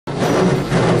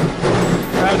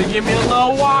to give me a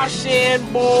little wash in,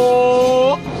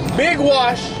 boy. Big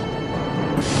wash.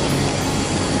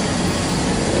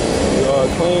 Y'all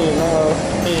clean now.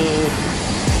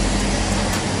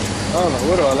 I don't know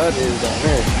what all that is down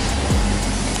there.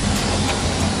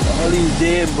 All these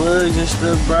dead bugs and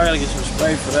stuff, bro. I gotta get some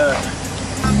spray for that.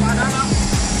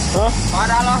 Huh?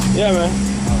 $5? Yeah, man.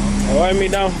 Write me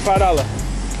down for $5.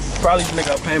 Probably gonna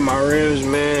go paint my rims,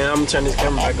 man. I'm gonna turn this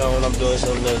camera back on when I'm doing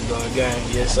something else, dog. Gang,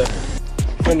 yes, sir.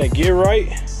 Finna get right.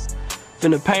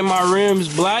 Finna paint my rims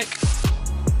black.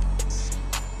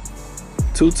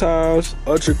 2 times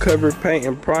ultra cover paint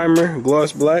and primer,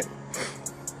 gloss black.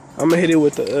 I'm gonna hit it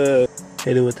with the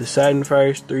satin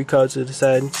first. 3 coats of the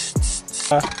satin.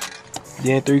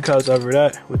 Then 3 coats over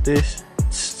that with this.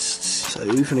 So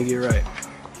we finna get right.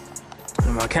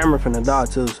 And my camera finna die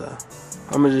too, so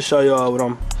I'm gonna just show y'all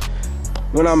what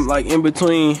when I'm like in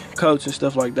between coats and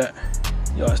stuff like that.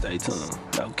 Y'all stay tuned.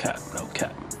 No cap, no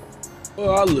cap. Oh,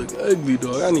 I look ugly,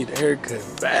 dog. I need a haircut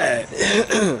bad.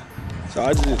 So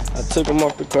I took them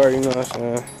off the car, you know what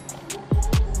I'm saying?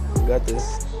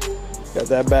 Got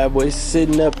that bad boy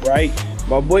sitting up right.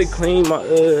 My boy cleaned my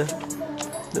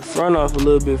the front off a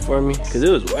little bit for me, cause it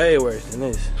was way worse than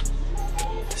this.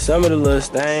 Some of the little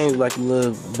stains, like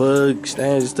little bug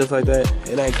stains and stuff like that,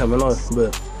 it ain't coming off,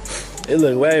 but it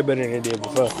looked way better than it did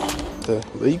before. So,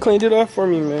 but he cleaned it off for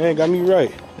me, man. Got me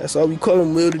right. That's all we call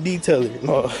him, Will the Detailer.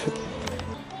 No.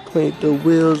 Cleaned the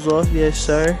wheels off, yes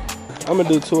sir. I'm gonna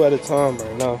do 2 at a time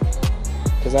right now,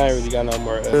 cause I ain't really got no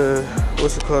more.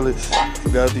 What's it called?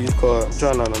 Forgot what these called. I'm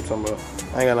trying to know what I'm talking about.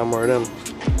 I ain't got no more of them.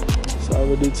 So I'm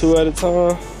gonna do 2 at a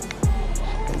time,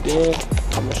 and then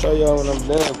I'm gonna show y'all when I'm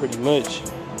done. Pretty much,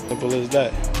 simple as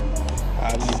that.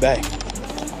 I'll be back.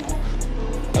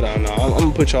 I don't know. I'm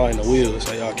gonna put y'all in the wheels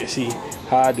so y'all can see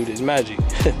how I do this magic.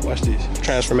 Watch this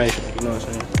transformation. You know what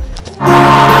I'm saying?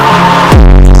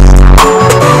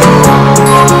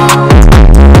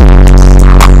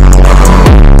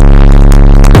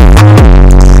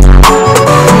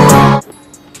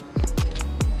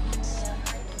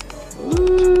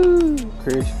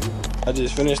 I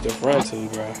just finished the front too,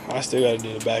 bro. I still gotta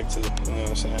do the back too, you know what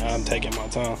I'm saying? I'm taking my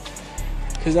time,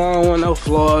 cause I don't want no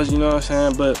flaws, you know what I'm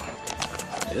saying? But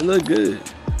it look good.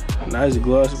 Nice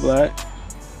gloss black.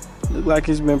 Look like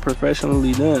it's been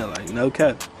professionally done, like no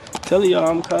cap. Telling y'all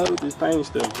I'm caught with this paint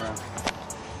stuff, bro.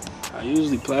 I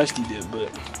usually plastic it,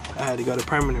 but I had to go the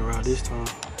permanent route this time.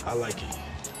 I like it.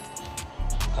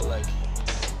 I like it.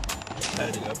 I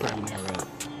had to go permanent route.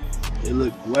 It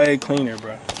looked way cleaner,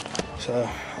 bro. So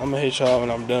I'm gonna hit y'all when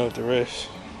I'm done with the rest.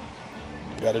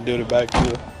 Gotta do the back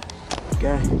too.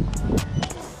 Okay.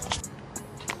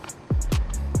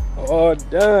 All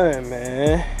done,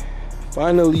 man.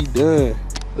 Finally done.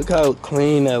 Look how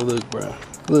clean that look, bro.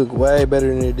 Look way better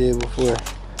than it did before.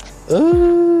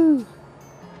 Ooh,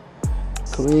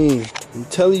 clean. I'm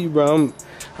telling you, bro.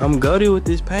 I'm goated with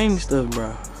this paint stuff,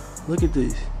 bro. Look at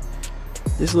this.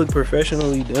 This look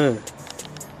professionally done.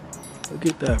 Look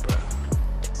at that, bro.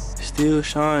 Still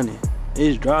shining.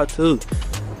 It's dry too.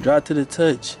 Dry to the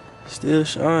touch. Still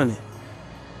shining.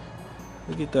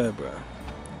 Look at that, bro.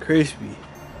 Crispy.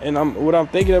 And what I'm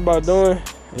thinking about doing,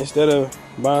 instead of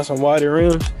buying some wider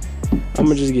rims, I'm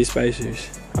gonna just get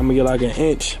spacers. I'm gonna get like an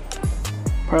inch.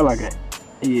 Probably like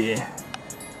yeah.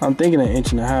 I'm thinking 1.5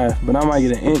 inches, but I might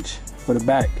get 1 inch for the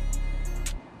back.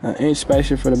 1 inch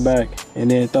spacer for the back,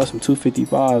 and then throw some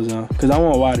 255s on, cause I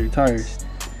want wider tires.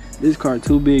 This car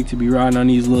too big to be riding on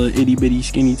these little itty bitty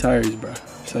skinny tires, bro.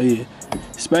 So yeah,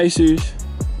 spacers,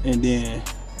 and then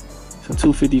some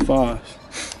 255s.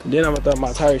 And then I'm gonna throw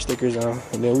my tire stickers on,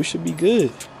 and then we should be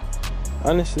good.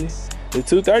 Honestly, the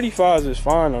 235s is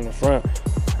fine on the front.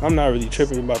 I'm not really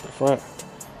tripping about the front,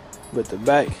 but the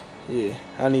back, yeah,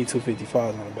 I need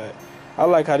 255s on the back. I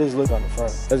like how this look on the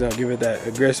front. That's gonna give it that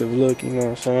aggressive look, you know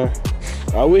what I'm saying?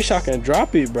 I wish I can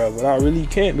drop it, bro, but I really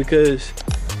can't, because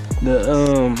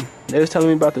they was telling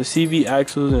me about the CV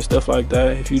axles and stuff like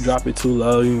that. If you drop it too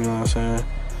low, you know what I'm saying?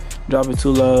 Drop it too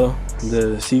low,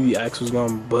 the CV axle's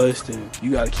gonna bust and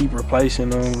you gotta keep replacing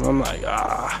them. I'm like,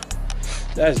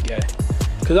 that's gay.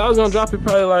 Cause I was gonna drop it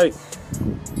probably like,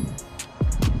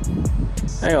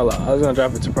 I ain't gonna lie, I was gonna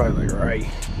drop it to probably like right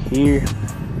here.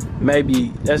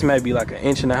 That's maybe like 1.5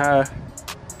 inches.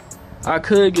 I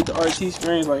could get the RT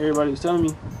springs like everybody was telling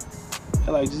me.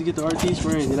 Like, just get the RT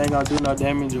springs, it ain't gonna do no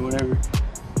damage or whatever.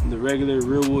 The regular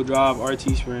rear wheel drive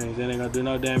RT springs, it ain't gonna do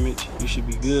no damage. You should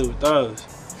be good with those.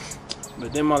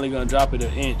 But them only gonna drop it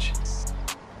 1 inch.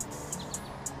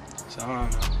 So I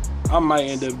don't know. I might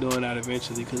end up doing that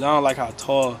eventually, cause I don't like how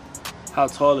tall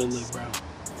it look, bro.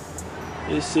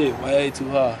 It sit way too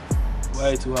high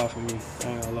for me. I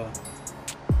ain't gonna lie.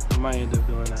 might end up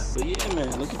doing that. But yeah,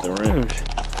 man, look at the rims.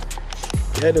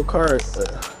 Gave the car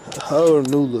a whole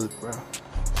new look, bro.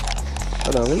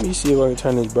 Hold on, let me see if I can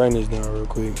turn this brightness down real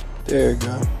quick. There we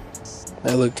go.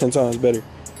 That look 10 times better.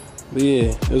 But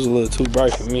yeah, it was a little too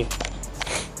bright for me.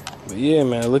 But yeah,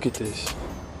 man, look at this.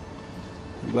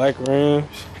 Black rims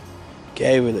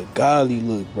gave it a godly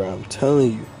look, bro. I'm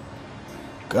telling you.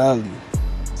 Godly.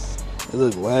 It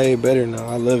look way better now.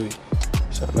 I love it.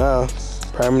 So now,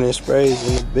 permanent sprays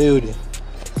in the building.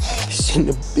 It's in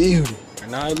the building.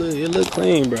 And now it look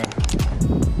clean, bro.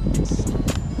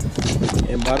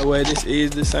 And by the way, this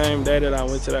is the same day that I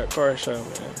went to that car show,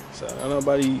 man. So I know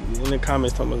nobody in the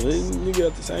comments talking about, you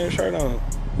got the same shirt on.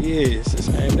 Yeah, it's the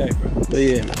same day, bro. But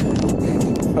yeah,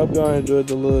 man. Hope y'all enjoyed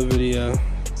the little video.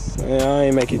 Man, I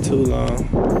ain't make it too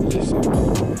long. Just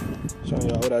showing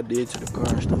y'all what I did to the car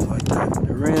and stuff like that.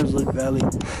 The rims look valid.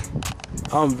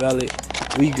 I'm valid.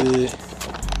 We good.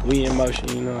 We in motion,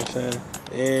 you know what I'm saying?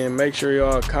 And make sure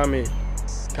y'all comment,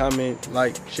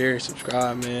 like, share,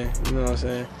 subscribe, man. You know what I'm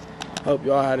saying? Hope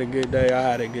y'all had a good day. I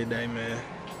had a good day, man.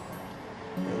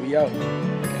 And we out.